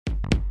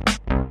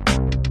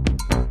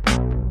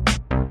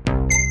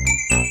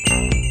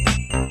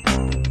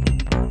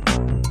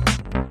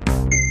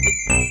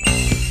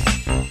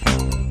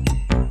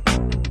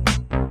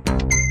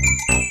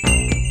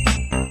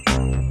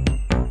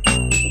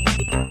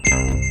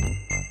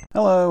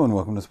Hello and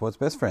welcome to Sports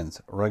Best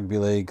Friends, Rugby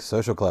League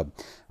Social Club.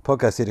 A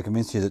podcast here to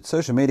convince you that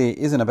social media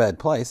isn't a bad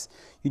place,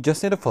 you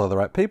just need to follow the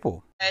right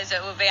people. It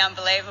will be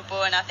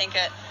unbelievable, and I think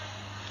it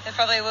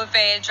probably would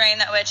be a dream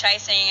that we're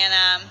chasing, and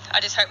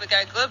I just hope we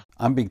go good.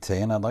 I'm Big T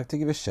and I'd like to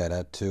give a shout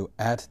out to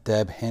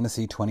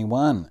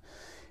 @DabHennessy21.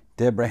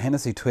 Deborah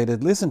Hennessy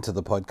tweeted, "Listen to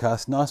the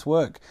podcast, nice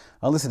work.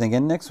 I'll listen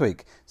again next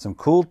week. Some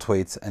cool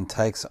tweets and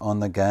takes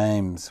on the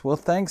games." Well,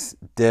 thanks,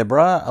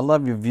 Deborah. I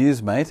love your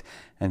views, mate,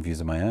 and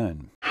views of my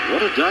own.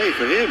 What a day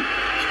for him.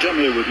 He's come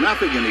here with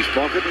nothing in his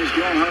pocket and he's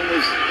gone home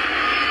with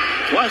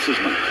twice as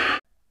much.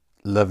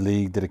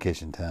 Lovely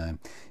dedication time.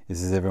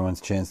 This is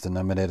everyone's chance to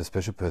nominate a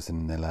special person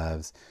in their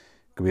lives.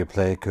 Could be a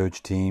player,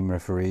 coach, team,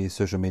 referee,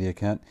 social media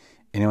account,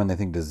 anyone they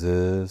think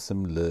deserves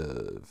some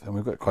love. And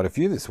we've got quite a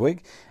few this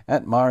week.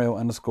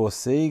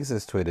 @Mario_Siegs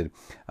has tweeted,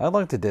 "I'd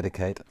like to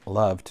dedicate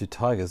love to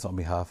Tigers on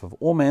behalf of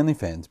all Manly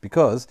fans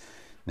because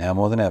now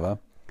more than ever,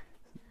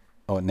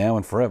 or now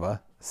and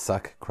forever,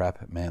 suck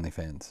crap Manly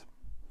fans.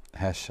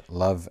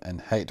 #love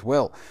and hate."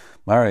 Well,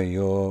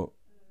 Mario,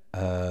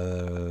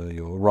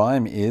 your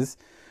rhyme is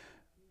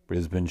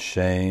Brisbane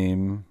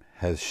shame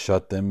has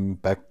shot them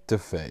back to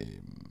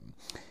fame.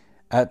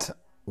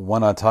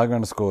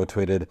 @OneEyeTiger_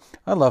 tweeted,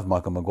 "I love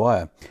Michael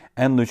Maguire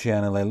and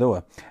Luciano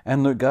Leilua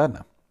and Luke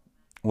Gardner."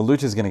 Well,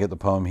 Luch is going to get the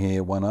poem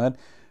here, one-eyed.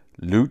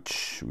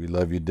 "Luch, we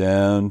love you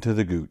down to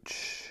the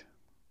gooch."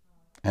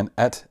 And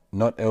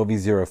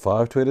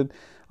 @NotLV05 tweeted,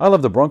 "I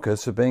love the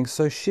Broncos for being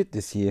so shit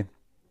this year.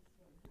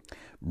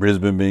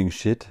 Brisbane being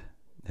shit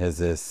has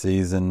their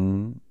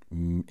season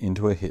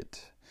into a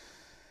hit."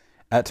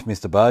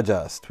 @Mr.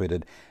 Barjas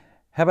tweeted,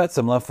 "How about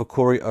some love for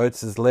Corey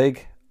Oates'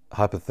 leg?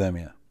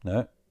 Hypothermia.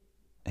 No.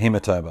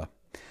 Hematoma.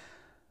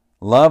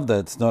 Love that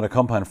it's not a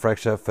compound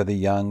fracture for the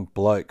young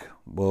bloke."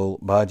 Well,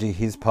 Bargy,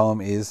 his poem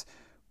is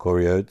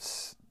Corey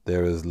Oates,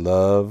 there is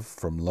love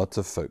from lots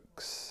of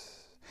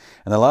folks.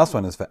 And the last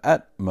one is for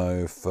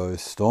 @Mofo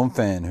Storm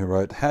fan, who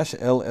wrote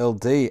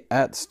 #LLD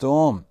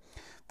 @Storm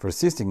for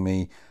assisting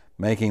me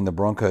making the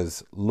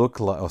Broncos look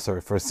like,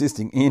 for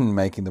assisting in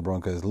making the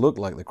Broncos look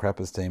like the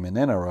crappiest team in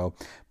NRL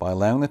by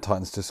allowing the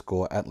Titans to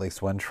score at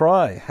least one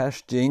try.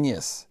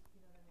 #Genius.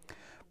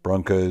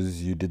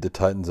 Broncos, you did the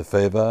Titans a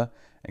favour,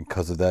 and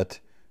because of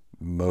that,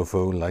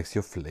 Mofo likes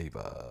your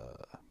flavour.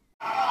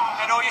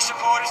 And all your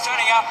supporters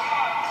turning up,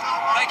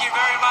 thank you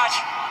very much.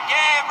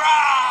 Yeah,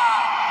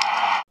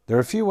 brah! There are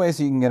a few ways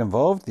you can get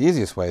involved. The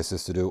easiest way is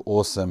just to do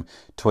awesome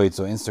tweets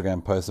or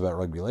Instagram posts about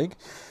rugby league.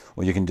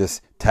 Or you can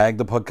just tag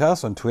the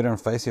podcast on Twitter and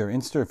Facebook or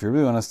Insta if you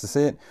really want us to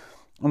see it.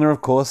 And there are,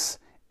 of course,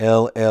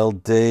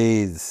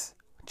 LLDs.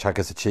 Chuck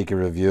us a cheeky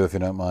review if you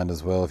don't mind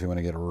as well, if you want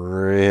to get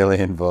really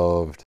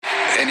involved.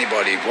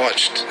 Anybody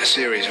watched a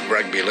series of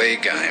rugby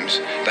league games,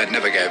 they'd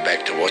never go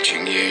back to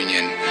watching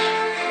Union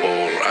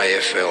or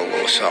AFL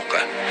or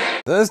soccer.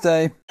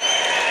 Thursday.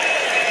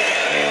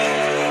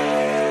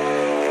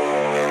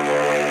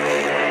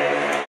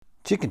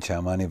 Chicken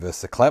chow money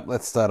versus the clap.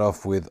 Let's start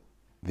off with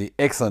the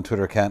excellent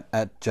Twitter account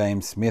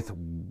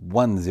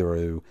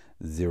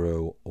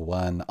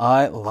 @JamesSmith1001.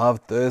 I love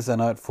Thursday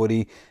night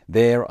footy.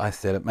 There, I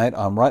said it, mate.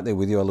 I'm right there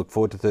with you. I look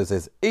forward to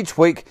Thursdays each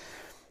week.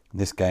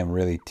 This game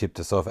really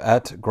tipped us off.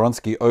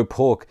 @Gronsky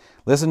O'Pork.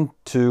 Listen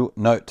to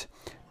note.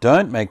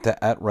 Don't make the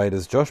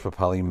 @Raiders Josh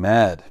Papali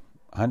mad.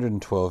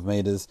 112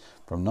 metres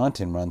from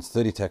 19 runs,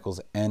 30 tackles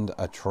and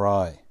a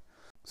try.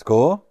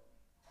 Score?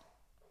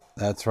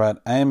 That's right.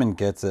 Eamon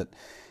gets it.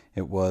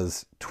 It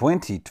was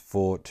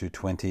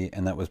 24-20,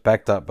 and that was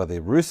backed up by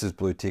the Roosters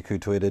blue tick, who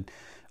tweeted,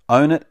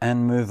 "Own it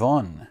and move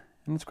on."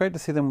 And it's great to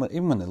see them,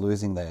 even when they're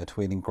losing, they are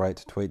tweeting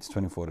great tweets.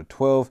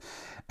 24-12.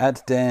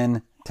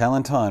 @Dan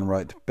Talentine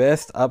wrote,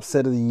 "Best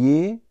upset of the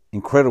year.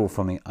 Incredible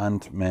from the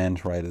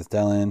unmanned Raiders.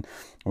 Dallin,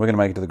 we're going to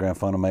make it to the grand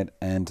final, mate,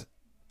 and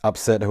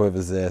upset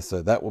whoever's there.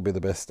 So that will be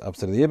the best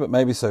upset of the year. But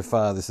maybe so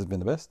far this has been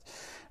the best."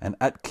 And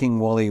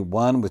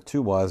 @KingWally1 with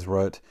 2 Ys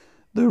wrote,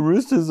 "The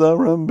Roosters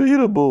are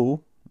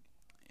unbeatable."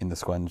 In the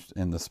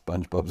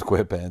SpongeBob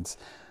SquarePants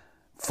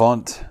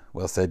font.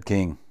 Well said,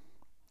 King.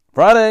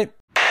 Friday.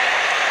 Now,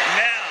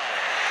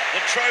 the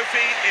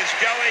trophy is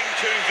going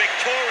to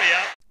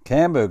Victoria.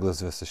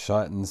 Camburglers versus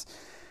Shitans.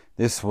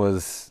 This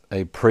was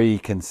a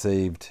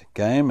preconceived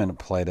game and it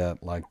played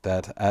out like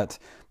that.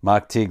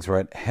 @Mark Tiggs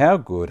wrote, "How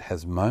good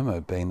has Momo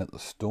been at the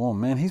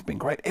Storm? Man, he's been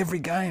great every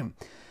game."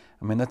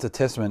 I mean, that's a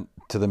testament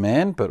to the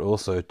man, but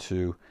also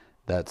to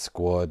that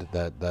squad,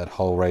 that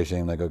whole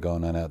regime they got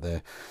going on out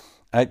there.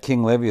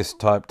 @King Levius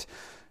typed,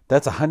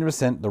 "That's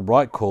 100% the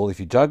right call. If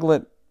you juggle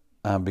it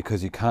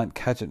because you can't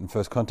catch it in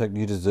first contact,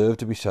 you deserve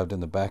to be shoved in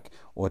the back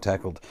or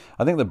tackled."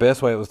 I think the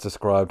best way it was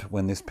described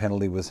when this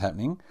penalty was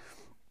happening,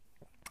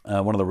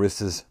 one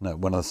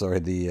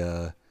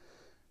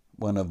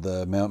of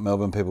the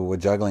Melbourne people were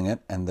juggling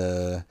it, and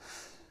the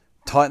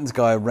Titans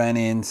guy ran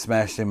in,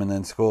 smashed him, and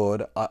then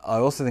scored. I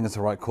also think it's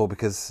the right call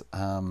because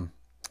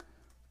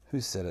who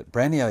said it?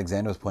 Brandy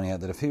Alexander was pointing out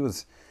that if he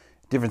was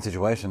different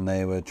situation.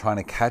 They were trying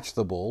to catch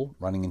the ball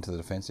running into the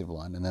defensive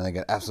line, and then they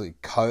get absolutely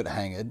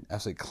coat-hanged,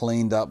 absolutely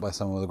cleaned up by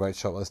someone with a great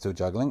shot while they're still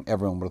juggling.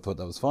 Everyone would have thought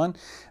that was fine,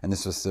 and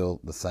this was still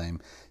the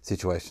same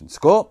situation.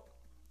 Score,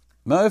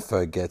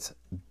 Mofo gets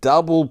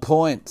double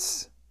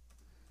points.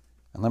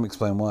 And let me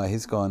explain why.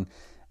 He's gone,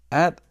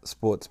 at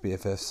Sports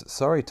BFFs,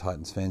 sorry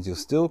Titans fans, you're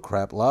still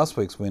crap. Last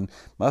week's win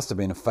must have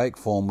been a fake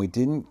form. We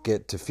didn't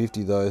get to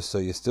 50 though, so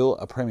you're still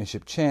a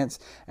premiership chance.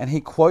 And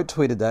he quote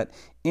tweeted that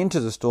into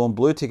the Storm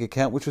blue tick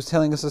account, which was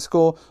telling us a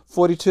score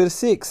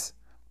 42-6.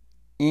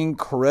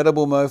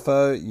 Incredible,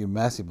 Mofo, you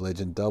massive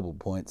legend, double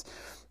points.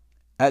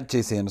 At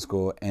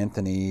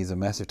GC_Anthony, he's a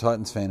massive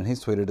Titans fan, and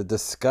he's tweeted,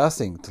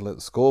 disgusting to let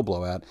the score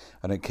blow out.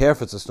 I don't care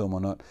if it's a Storm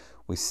or not.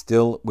 We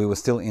were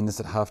still in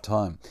this at half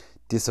time.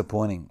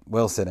 Disappointing.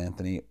 Well said,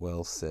 Anthony.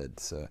 Well said,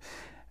 sir.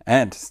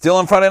 And still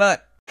on Friday night.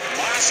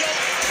 Marshall,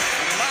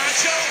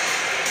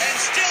 and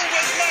still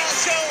with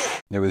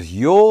Marshall. It was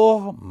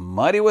your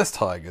Mighty West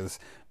Tigers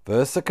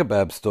versus a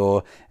kebab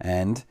store,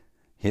 and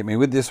hit me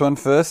with this one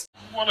first.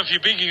 Well, if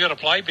you're big, you got to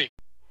play big.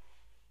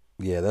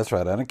 Yeah, that's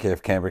right. I don't care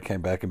if Canberra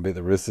came back and beat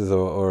the Roosters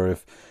or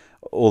if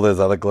all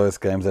those other close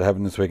games that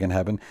happened this weekend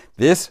happened.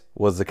 This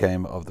was the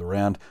game of the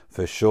round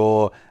for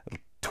sure.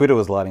 Twitter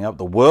was lighting up.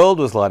 The world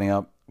was lighting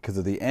up because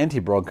of the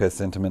anti-Broncos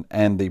sentiment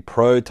and the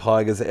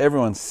pro-Tigers.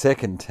 Everyone's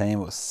second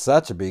team was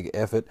such a big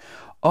effort.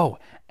 Oh,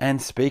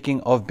 and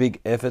speaking of big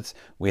efforts,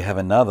 we have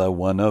another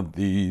one of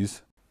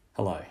these.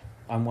 Hello,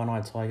 I'm One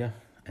Eye Tiger,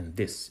 and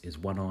this is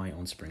One Eye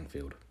on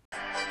Springfield.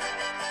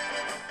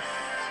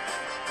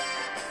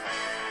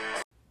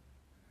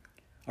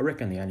 I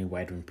reckon the only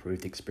way to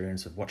improve the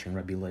experience of watching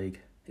rugby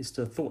league is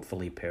to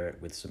thoughtfully pair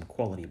it with some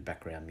quality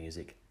background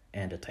music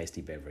and a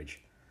tasty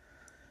beverage.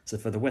 So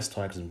for the West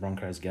Tigers and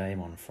Broncos game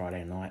on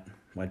Friday night,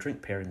 my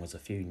drink pairing was a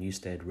few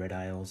Newstead Red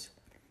Ales,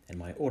 and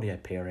my audio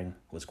pairing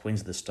was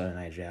Queens of the Stone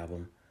Age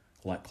album,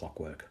 Like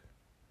Clockwork.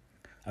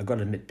 I've got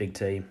to admit, Big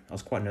T, I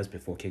was quite nervous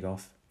before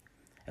kick-off.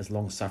 As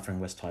long-suffering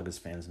West Tigers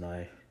fans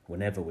know,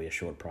 whenever we are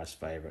short-price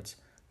favourites,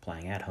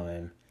 playing at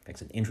home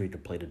against an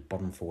injury-depleted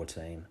bottom-four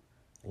team,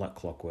 like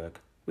clockwork,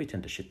 we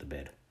tend to shit the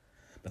bed.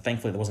 But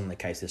thankfully that wasn't the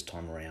case this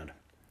time around.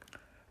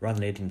 Rather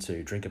than needing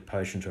to drink a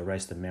potion to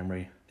erase the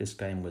memory, this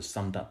game was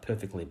summed up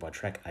perfectly by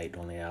track 8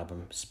 on the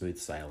album, Smooth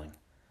Sailing.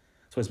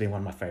 It's always been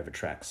one of my favourite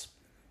tracks,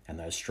 and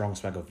those strong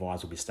swagger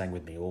vibes will be staying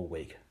with me all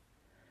week.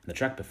 And the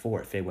track before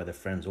it, Fair Weather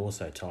Friends,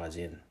 also ties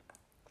in.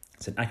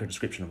 It's an accurate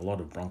description of a lot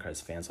of Broncos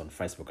fans on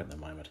Facebook at the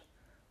moment.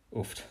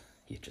 Oof,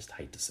 you just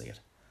hate to see it.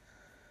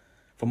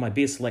 For my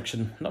beer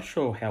selection, not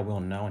sure how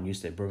well known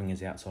Newstead Brewing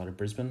is outside of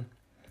Brisbane.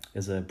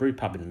 There's a brew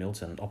pub in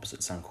Milton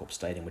opposite Suncorp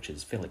Stadium, which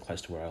is fairly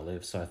close to where I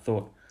live, so I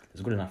thought there's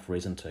a good enough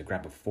reason to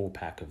grab a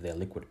 4-pack of their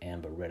liquid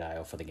amber red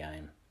ale for the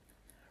game.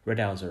 Red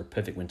ales are a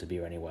perfect winter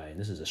beer anyway, and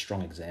this is a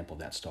strong example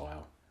of that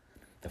style.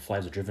 The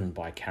flavours are driven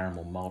by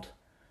caramel malt,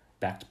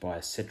 backed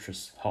by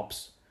citrus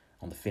hops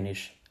on the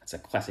finish. It's a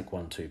classic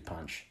 1-2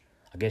 punch.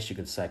 I guess you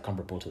could say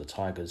comparable to the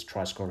Tigers'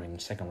 try-scoring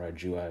second-row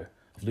duo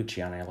of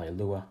Luciano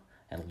Leilua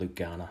and Luke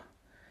Garner.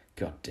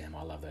 God damn,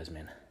 I love those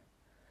men.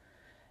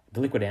 The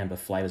liquid amber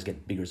flavours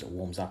get bigger as it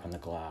warms up in the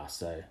glass,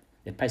 so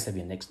it pays to have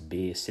your next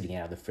beer sitting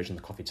out of the fridge on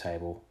the coffee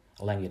table,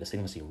 allowing you to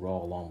seamlessly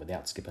roll along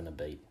without skipping a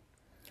beat.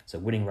 So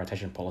winning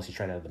rotation policy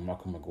straight out of the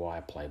Michael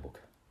Maguire playbook.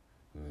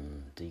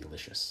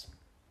 Delicious.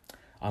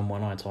 I'm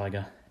One Eye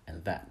Tiger,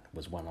 and that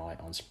was One Eye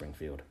on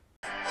Springfield.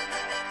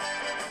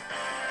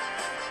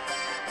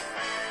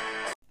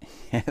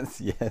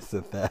 Yes,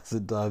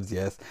 1,000 times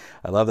yes.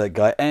 I love that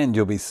guy. And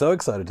you'll be so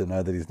excited to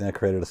know that he's now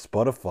created a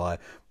Spotify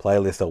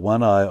playlist, a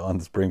One Eye on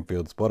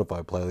Springfield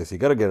Spotify playlist. You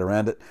got to get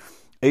around it.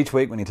 Each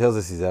week when he tells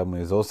us his album,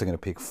 he's also going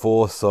to pick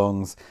 4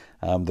 songs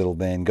that'll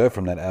then go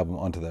from that album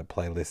onto that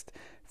playlist.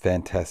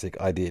 Fantastic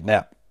idea.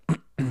 Now,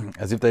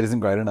 as if that isn't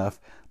great enough,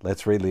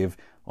 let's relive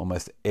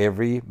almost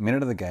every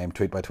minute of the game,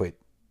 tweet by tweet.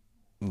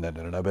 No,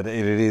 but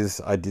it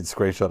is, I did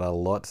screenshot a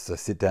lot, so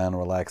sit down,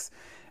 relax,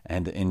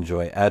 and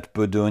enjoy. At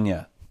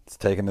Budunya, it's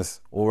taken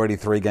us already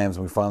 3 games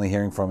and we're finally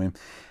hearing from him.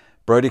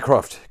 Brodie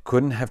Croft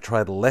couldn't have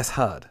tried less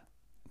hard.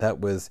 That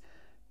was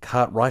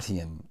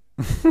Cartwrightian.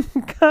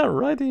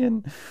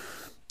 Cartwrightian.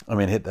 I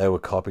mean, they were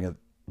copying it.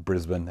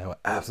 Brisbane, they were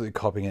absolutely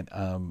copying it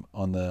on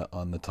the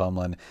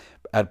timeline.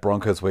 At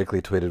Broncos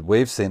Weekly tweeted,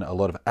 we've seen a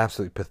lot of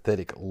absolutely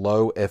pathetic,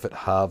 low-effort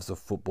halves of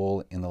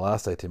football in the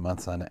last 18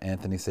 months under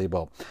Anthony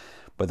Seibold.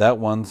 But that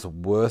one's the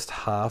worst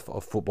half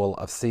of football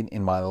I've seen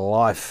in my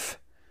life.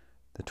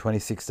 The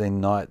 2016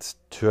 Knights,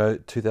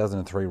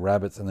 2003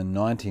 Rabbits, and the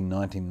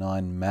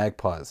 1999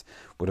 Magpies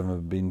would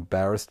have been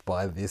embarrassed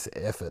by this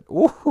effort.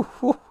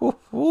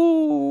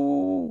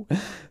 Ooh,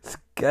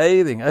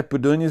 scathing. At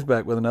Budunya's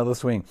back with another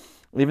swing.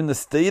 Even the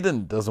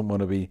Steeden doesn't want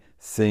to be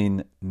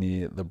seen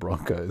near the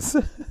Broncos.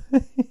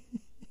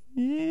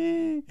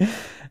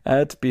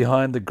 At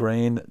Behind the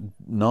Green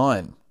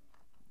 9.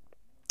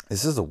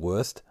 This is the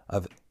worst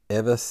I've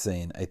ever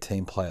seen a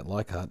team play at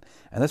Leichhardt,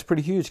 and that's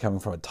pretty huge coming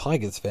from a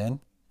Tigers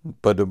fan.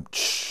 But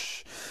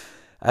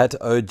At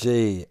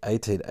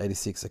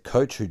OG1886, a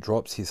coach who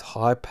drops his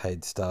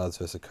high-paid stars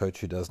versus a coach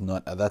who does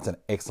not. That's an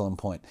excellent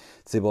point.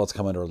 Seabolt's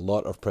come under a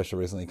lot of pressure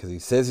recently because he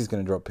says he's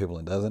going to drop people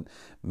and doesn't.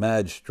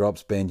 Madge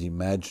drops Benji,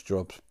 Madge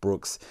drops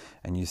Brooks,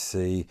 and you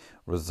see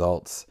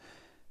results.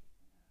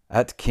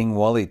 At King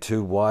Wally,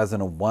 2 Ys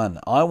and a 1.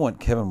 I want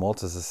Kevin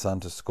Walters' son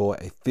to score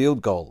a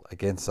field goal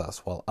against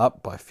us while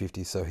up by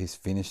 50, so he's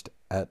finished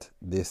at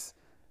this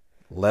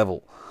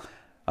level.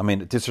 I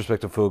mean, a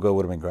disrespectful field goal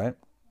would have been great.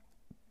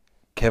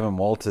 Kevin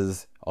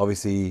Walters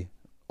obviously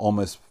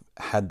almost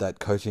had that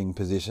coaching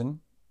position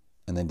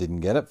and then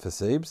didn't get it for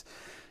Siebes.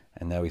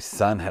 And now his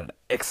son had an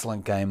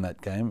excellent game that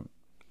game.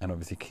 And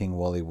obviously King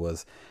Wally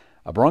was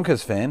a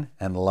Broncos fan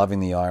and loving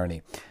the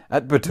irony.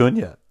 At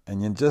Bedunia,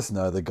 and you just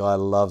know the guy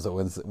loves it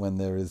when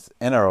there is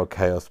NRL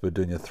chaos,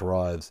 Bedunia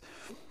thrives.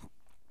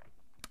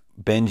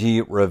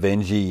 Benji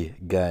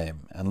Revenge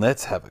game. And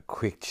let's have a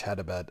quick chat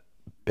about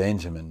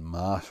Benjamin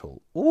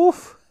Marshall.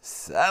 Oof,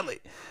 sadly.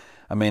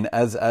 I mean,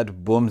 as at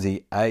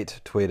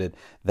Boomsy8 tweeted,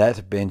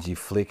 that Benji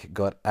flick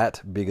got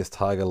at Biggest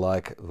Tiger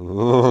like,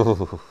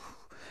 ooh.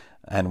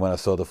 And when I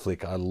saw the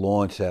flick, I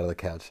launched out of the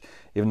couch.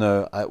 Even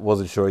though I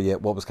wasn't sure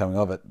yet what was coming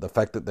of it, the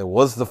fact that there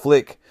was the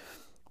flick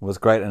was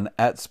great. And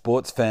at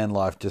Sports Fan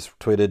Life just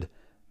tweeted,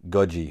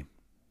 Godji.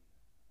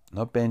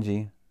 Not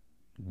Benji,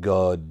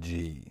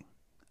 Godji.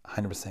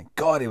 100%.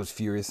 God, he was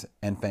furious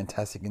and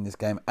fantastic in this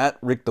game. At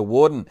Rick the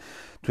Warden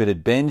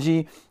tweeted,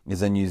 Benji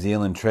is a New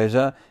Zealand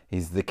treasure.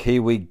 He's the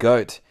Kiwi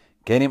goat.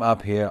 Get him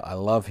up here. I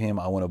love him.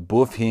 I want to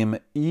boof him.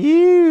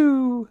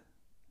 Ew.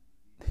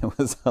 There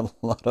was a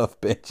lot of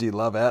Benji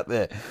love out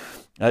there.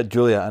 At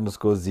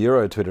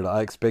Julia_0 tweeted, I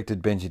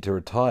expected Benji to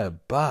retire,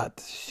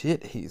 but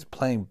shit, he's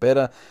playing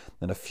better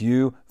than a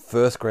few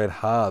first grade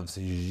halves.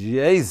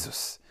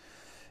 Jesus.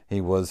 He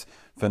was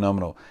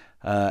phenomenal.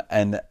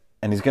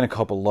 And he's going to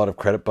cop a lot of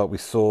credit, but we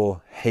saw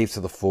heaps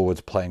of the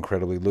forwards play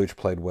incredibly. Luch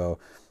played well.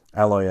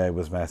 Aloye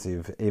was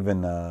massive.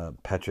 Even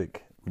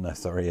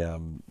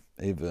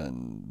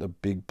even the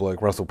big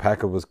bloke, Russell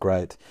Packer, was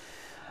great.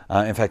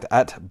 In fact,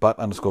 at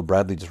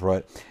Butt_Bradley just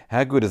wrote,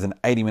 how good is an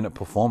 80-minute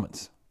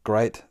performance?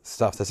 Great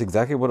stuff. That's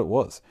exactly what it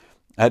was.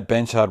 At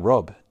Benchard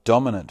Rob,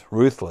 dominant,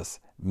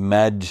 ruthless,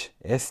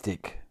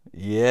 majestic.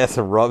 Yes,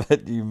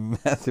 Robert, you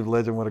massive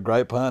legend. What a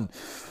great pun.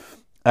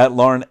 At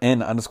Lauren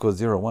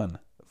N_01.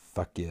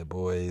 Fuck yeah,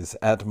 boys.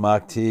 At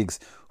Mark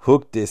Tiggs,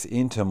 hooked this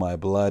into my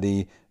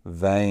bloody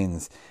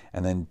veins.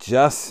 And then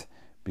just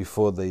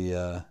before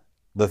the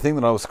thing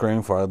that I was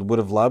screaming for, I would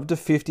have loved a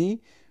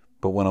 50,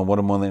 but when I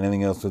wanted more than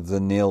anything else was the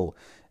nil.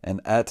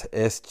 And at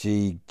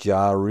SG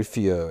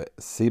Jarifio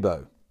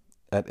Sibo,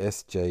 at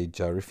SJ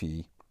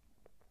Jarifi,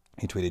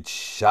 he tweeted,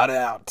 shut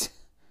out,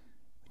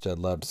 which I'd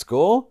love to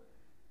score.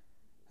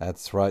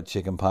 That's right,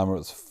 Chicken Palmer. It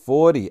was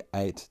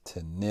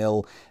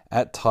 48-0.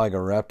 At Tiger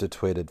Raptor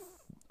tweeted,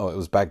 it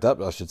was backed up,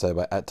 I should say,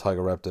 by at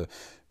Tiger Raptor,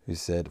 who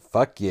said,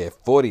 fuck yeah,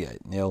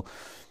 48-0.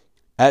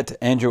 At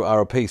Andrew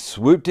RLP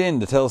swooped in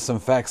to tell us some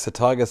facts. The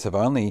Tigers have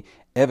only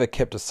ever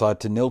kept a side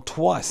to nil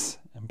twice.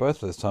 And both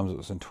of those times it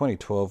was in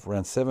 2012,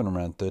 round 7 and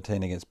round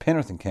 13 against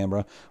Penrith and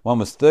Canberra. One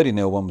was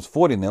 30-0, one was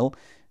 40-0,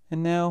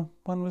 and now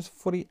one was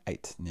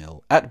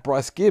 48-0. At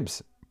Bryce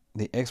Gibbs,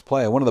 the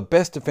ex-player, one of the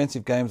best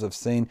defensive games I've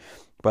seen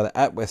by the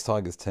at West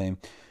Tigers team.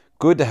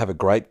 Good to have a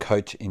great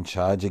coach in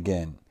charge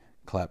again.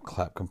 Clap,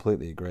 clap,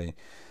 completely agree.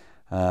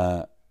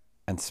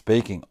 And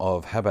speaking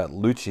of, how about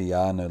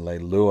Luciano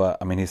Leilua?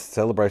 I mean, his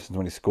celebrations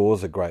when he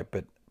scores are great,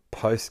 but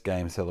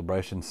post-game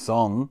celebration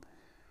song,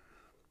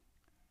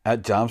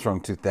 at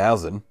Jarmstrong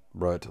 2000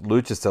 wrote,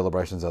 Lucha's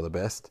celebrations are the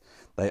best.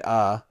 They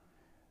are,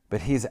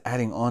 but he's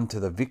adding on to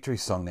the victory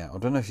song now. I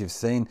don't know if you've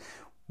seen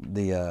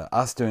the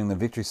us doing the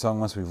victory song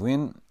once we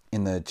win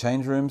in the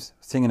change rooms,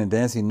 singing and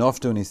dancing, Noff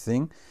doing his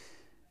thing.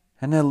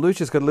 And now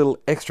Lucha's got a little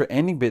extra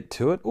ending bit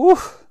to it.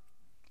 Oof!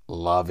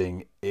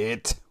 Loving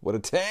it. What a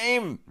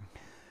team.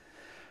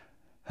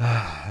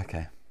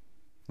 Okay.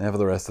 Now for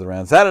the rest of the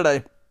round.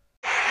 Saturday.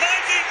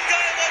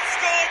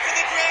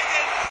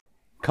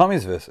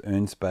 Commies vs.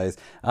 Earnspace.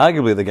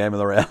 Arguably the game of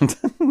the round.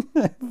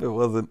 If it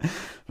wasn't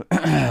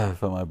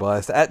for my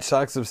bias. At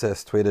Sharks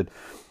Obsessed tweeted,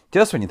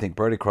 just when you think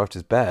Brodie Croft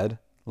is bad,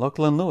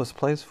 Lachlan Lewis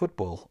plays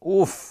football.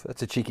 Oof.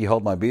 That's a cheeky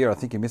hold my beer. I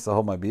think you missed the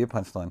hold my beer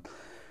punchline.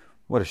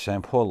 What a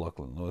shame. Poor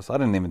Lachlan Lewis. I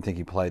didn't even think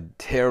he played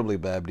terribly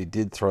bad, but he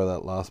did throw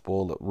that last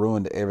ball that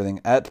ruined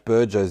everything. At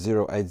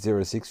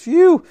Burjo0806.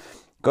 Phew!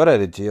 Got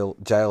out of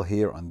jail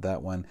here on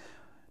that one.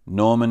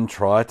 Norman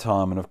try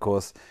time. And of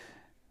course,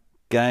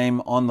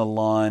 game on the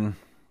line.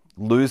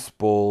 Loose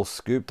ball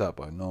scooped up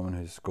by Norman,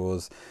 who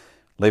scores.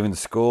 Leaving the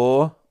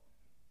score.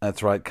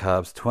 That's right,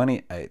 Carbs.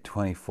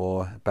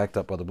 28-24. Backed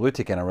up by the Blue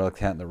Tick NRL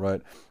account that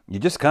wrote, you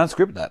just can't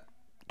script that.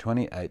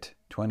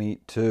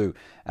 28-22.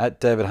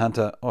 At David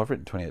Hunter. Oh, I've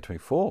written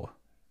 28-24.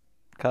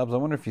 Carbs, I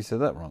wonder if you said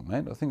that wrong,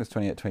 mate. I think it's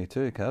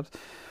 28-22, Carbs.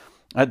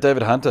 At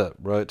David Hunter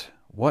wrote,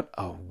 what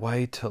a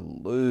way to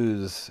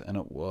lose. And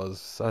it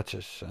was such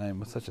a shame. It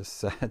was such a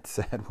sad,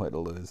 sad way to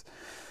lose.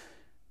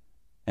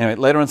 Anyway,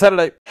 later on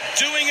Saturday.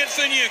 Doing it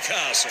for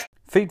Newcastle.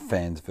 Feed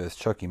fans versus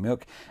Chalky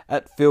Milk.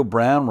 At Phil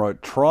Brown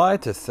wrote, try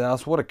to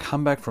South. What a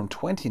comeback from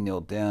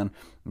 20-0 down.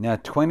 Now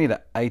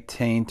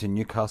 20-18 to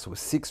Newcastle with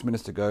 6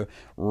 minutes to go.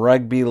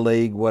 Rugby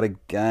league, what a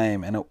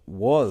game. And it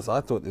was.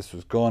 I thought this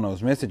was gone. I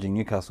was messaging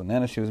Newcastle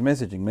Nana. She was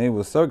messaging me. We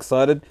were so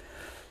excited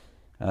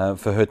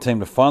for her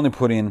team to finally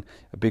put in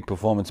a big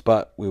performance.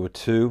 But we were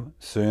too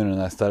soon. And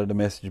I started to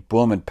message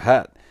Boom and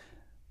Pat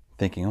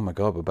thinking, oh my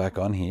God, we're back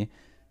on here.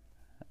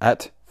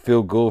 At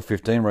Phil Gould,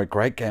 15, wrote,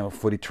 great game of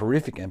footy,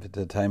 terrific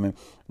entertainment.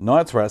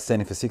 Knights were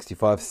outstanding for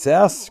 65.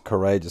 South's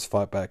courageous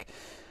fight back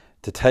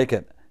to take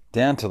it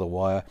down to the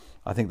wire.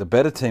 I think the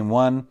better team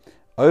won.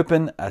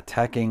 Open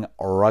attacking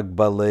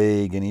rugby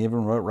league. And he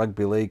even wrote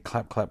rugby league,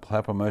 clap, clap,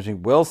 clap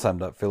emoji. Well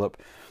summed up, Philip.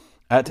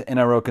 At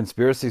NRL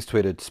Conspiracies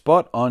tweeted,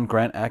 spot on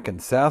Grant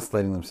Atkins. South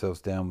letting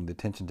themselves down with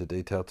attention to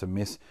detail to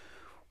miss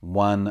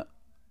one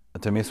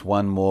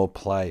more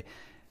play.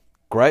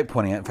 Great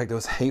pointing out. In fact, there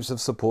was heaps of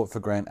support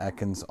for Grant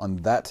Atkins on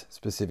that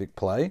specific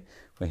play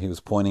where he was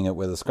pointing at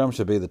where the scrum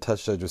should be. The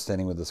touch judge was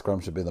standing where the scrum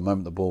should be the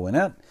moment the ball went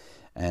out.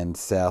 And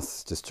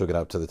South just took it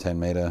up to the 10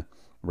 metre,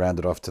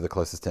 rounded off to the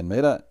closest 10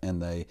 metre,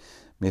 and they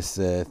missed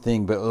their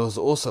thing. But there was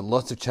also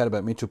lots of chat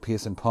about Mitchell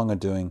Pearce and Ponga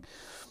doing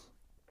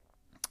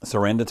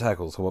surrender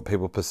tackles, or what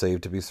people perceive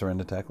to be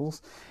surrender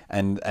tackles.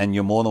 And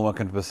you're more than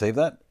welcome to perceive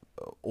that.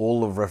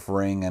 All of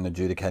refereeing and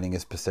adjudicating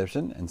is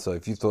perception, and so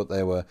if you thought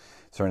they were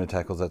surrender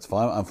tackles, that's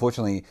fine.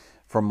 Unfortunately,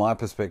 from my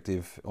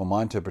perspective, or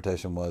my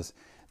interpretation was,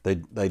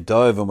 they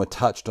dove and were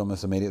touched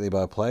almost immediately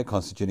by a player,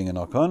 constituting a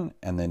knock-on,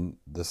 and then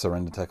the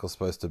surrender tackle is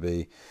supposed to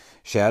be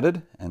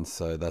shouted, and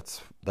so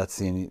that's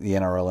the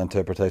NRL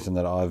interpretation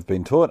that I've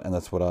been taught, and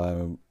that's what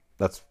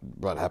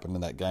happened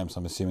in that game. So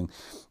I'm assuming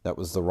that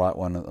was the right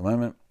one at the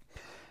moment.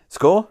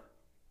 Score?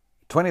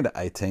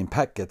 20-18.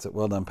 Pat gets it.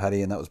 Well done,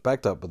 Paddy. And that was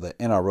backed up with the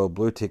NRL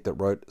blue tick that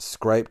wrote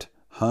scraped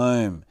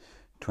home.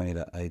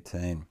 20-18.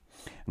 And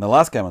the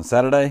last game on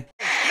Saturday.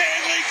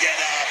 Manly get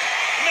up!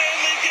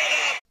 Manly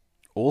get up!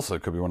 Also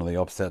could be one of the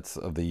upsets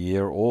of the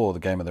year or the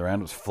game of the round.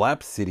 It was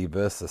Flap City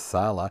versus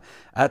Sala.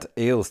 At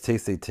Eels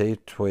TCT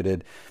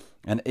tweeted,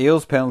 an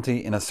Eels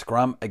penalty in a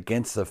scrum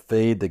against the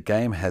feed. The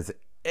game has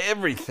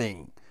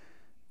everything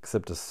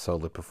except a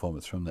solid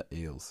performance from the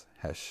Eels.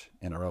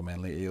 #NRL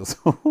Manly Eels.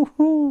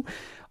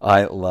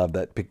 I love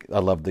that. I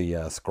love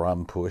the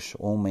scrum push.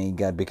 Oh my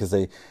God, because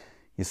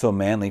you saw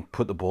Manly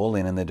put the ball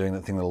in, and they're doing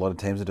that thing that a lot of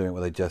teams are doing,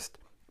 where they just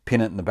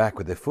pin it in the back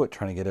with their foot,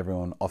 trying to get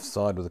everyone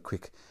offside with a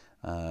quick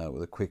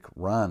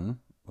run,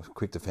 with a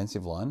quick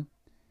defensive line.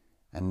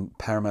 And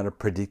Parramatta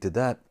predicted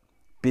that.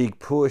 Big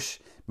push.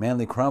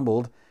 Manly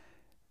crumbled.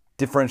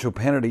 Differential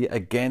penalty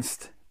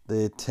against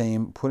the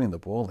team putting the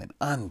ball in.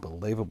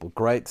 Unbelievable.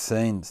 Great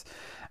scenes.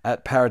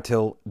 At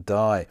Paratil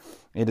Die.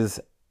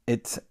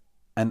 It's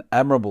an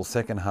admirable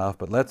second half,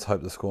 but let's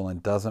hope the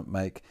scoreline doesn't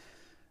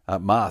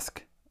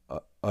mask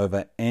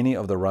over any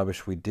of the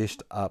rubbish we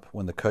dished up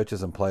when the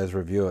coaches and players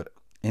review it.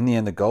 In the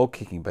end, the goal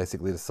kicking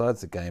basically decides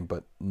the game,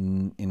 but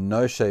in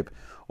no shape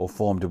or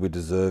form did we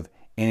deserve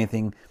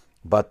anything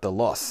but the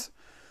loss.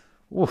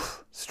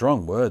 Oof,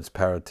 strong words,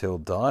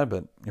 Paratil Die,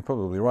 but you're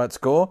probably right.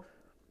 Score?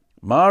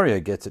 Mario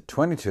gets it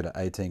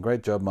 22-18.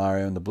 Great job,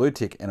 Mario. And the blue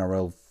tick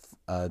NRL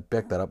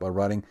backed that up by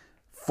writing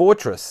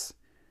Fortress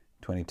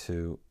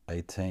 22-18.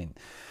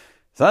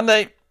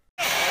 Sunday.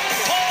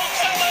 Paul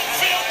Clement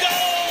field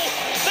goal!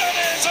 That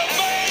is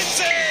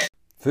amazing!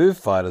 Foo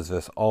Fighters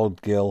versus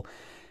Old Gill.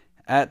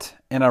 At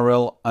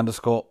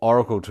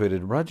NRL_Oracle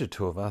tweeted, Roger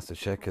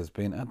Tuivasa-Sheck has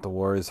been at the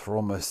Warriors for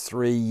almost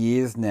 3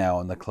 years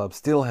now, and the club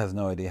still has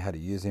no idea how to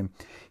use him.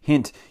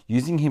 Hint,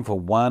 using him for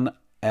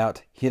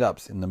one-out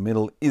hit-ups in the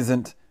middle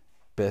isn't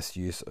best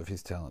use of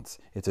his talents.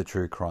 It's a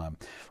true crime.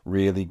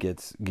 Really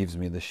gives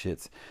me the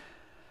shits.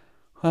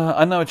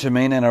 I know what you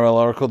mean, NRL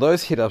Oracle.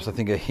 Those hit-ups, I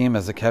think, are him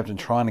as a captain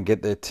trying to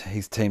get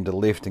his team to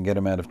lift and get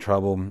him out of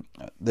trouble.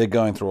 They're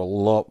going through a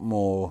lot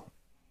more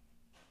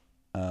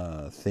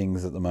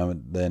things at the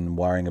moment than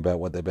worrying about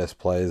what their best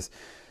players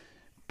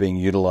being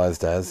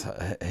utilised as.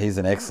 He's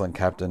an excellent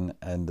captain,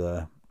 and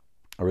I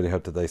really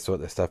hope that they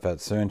sort their stuff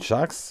out soon.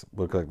 Sharks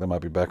look like they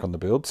might be back on the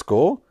build.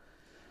 Score?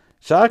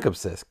 Shark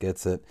Obsessed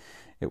gets it.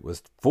 It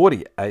was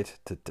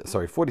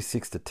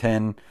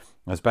 46-10. It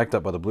was backed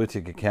up by the Blue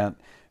Tick account,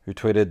 who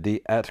tweeted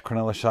the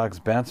 @Cronulla Sharks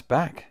bounce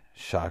back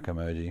shark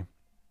emoji.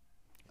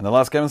 And the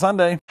last game on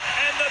Sunday. And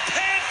the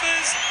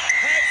Panthers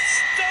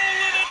have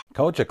stolen it!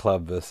 Culture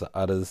Club versus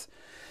Udders.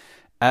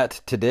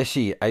 At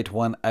Tedeschi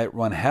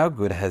 8181. How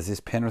good has this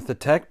Penrith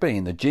attack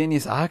been? The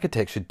genius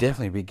architect should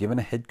definitely be given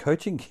a head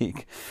coaching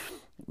gig.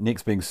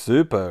 Nick's being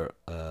super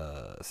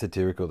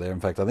satirical there. In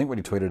fact, I think when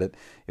he tweeted it,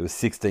 it was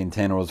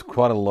 16-10, or it was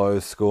quite a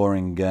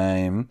low-scoring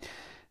game.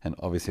 And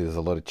obviously there's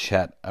a lot of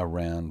chat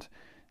around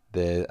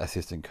their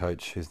assistant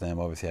coach, whose name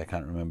obviously I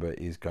can't remember,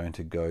 is going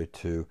to go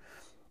to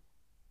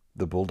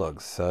the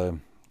Bulldogs. So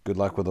good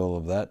luck with all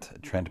of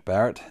that. Trent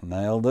Barrett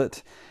nailed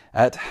it.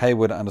 At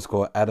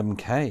Hayward_Adam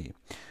K.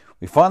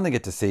 We finally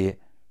get to see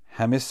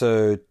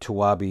Hamiso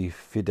Tuabi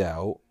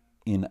Fidau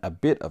in a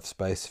bit of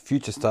space,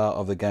 future star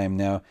of the game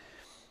now.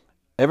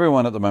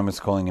 Everyone at the moment is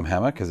calling him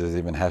Hammer, because there's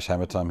even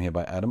 #Hammer time here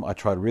by Adam. I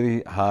tried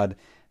really hard,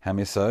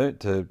 Hamiso,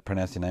 to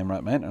pronounce your name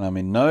right, mate, and I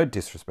mean no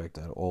disrespect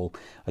at all.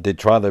 I did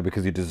try, though,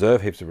 because you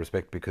deserve heaps of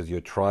respect, because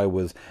your try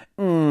was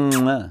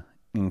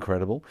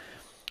incredible.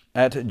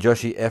 At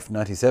Joshi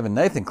F97,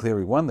 Nathan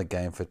Cleary won the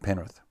game for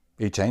Penrith.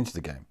 He changed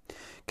the game.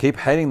 Keep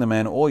hating the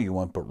man all you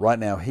want, but right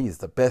now he is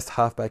the best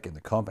halfback in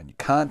the comp, and you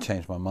can't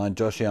change my mind.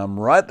 Joshi, I'm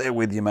right there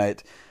with you,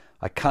 mate.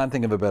 I can't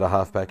think of a better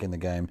halfback in the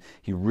game.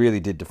 He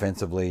really did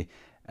defensively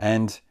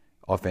and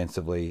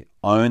offensively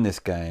own this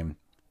game.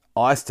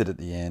 Iced it at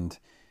the end.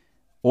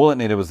 All it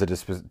needed was a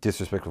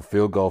disrespectful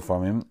field goal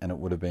from him, and it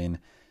would have been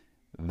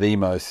the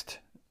most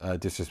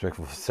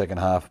disrespectful second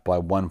half by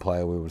one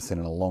player we would have seen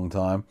in a long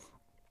time.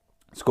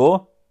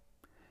 Score?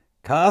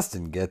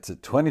 Carsten gets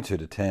it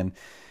 22-10.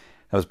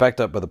 That was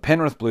backed up by the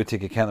Penrith blue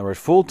tick account that wrote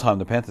full-time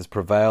the Panthers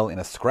prevail in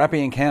a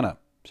scrappy encounter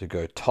to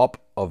go top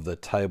of the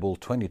table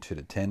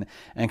 22-10.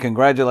 And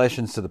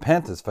congratulations to the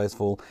Panthers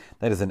faithful.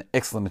 That is an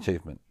excellent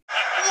achievement.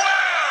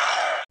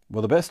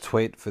 Well, the best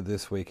tweet for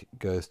this week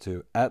goes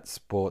to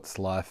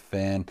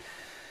 @SportsLifeFan.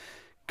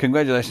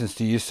 Congratulations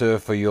to you, sir,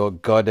 for your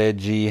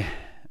Benji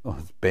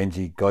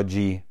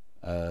Godgy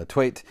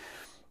tweet.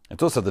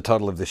 It's also the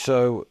title of the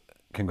show.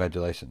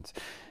 Congratulations.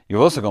 You've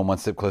also gone one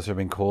step closer to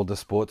being called the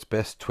sport's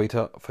best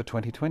tweeter for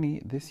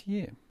 2020 this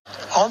year.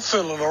 I'm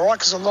feeling all right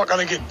because I'm not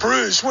going to get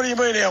bruised. What do you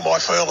mean, how am I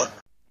feeling?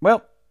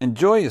 Well,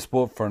 enjoy your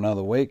sport for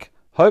another week.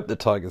 Hope the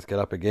Tigers get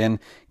up again.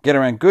 Get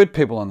around good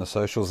people on the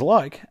socials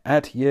like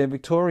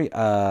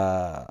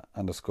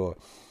 @YeahVictoria_.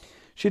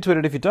 She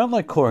tweeted, if you don't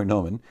like Corey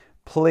Norman,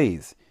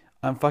 please,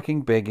 I'm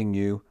fucking begging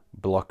you,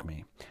 block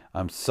me.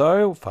 I'm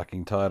so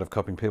fucking tired of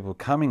copying people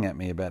coming at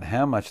me about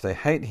how much they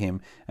hate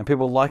him and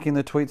people liking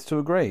the tweets to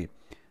agree.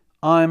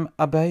 I'm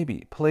a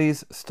baby.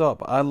 Please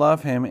stop. I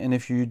love him, and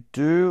if you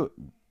do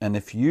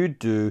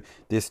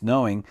this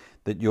knowing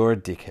that you're a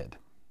dickhead.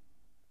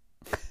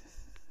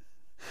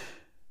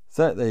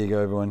 So there you go,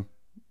 everyone.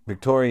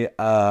 Victoria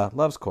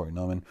loves Corey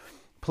Norman.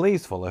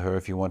 Please follow her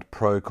if you want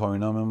pro Corey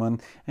Norman one.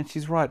 And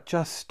she's right.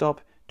 Just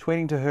stop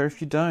tweeting to her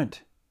if you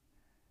don't.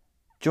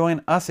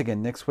 Join us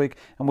again next week,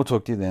 and we'll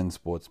talk to you then,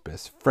 sports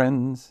best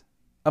friends.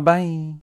 Bye.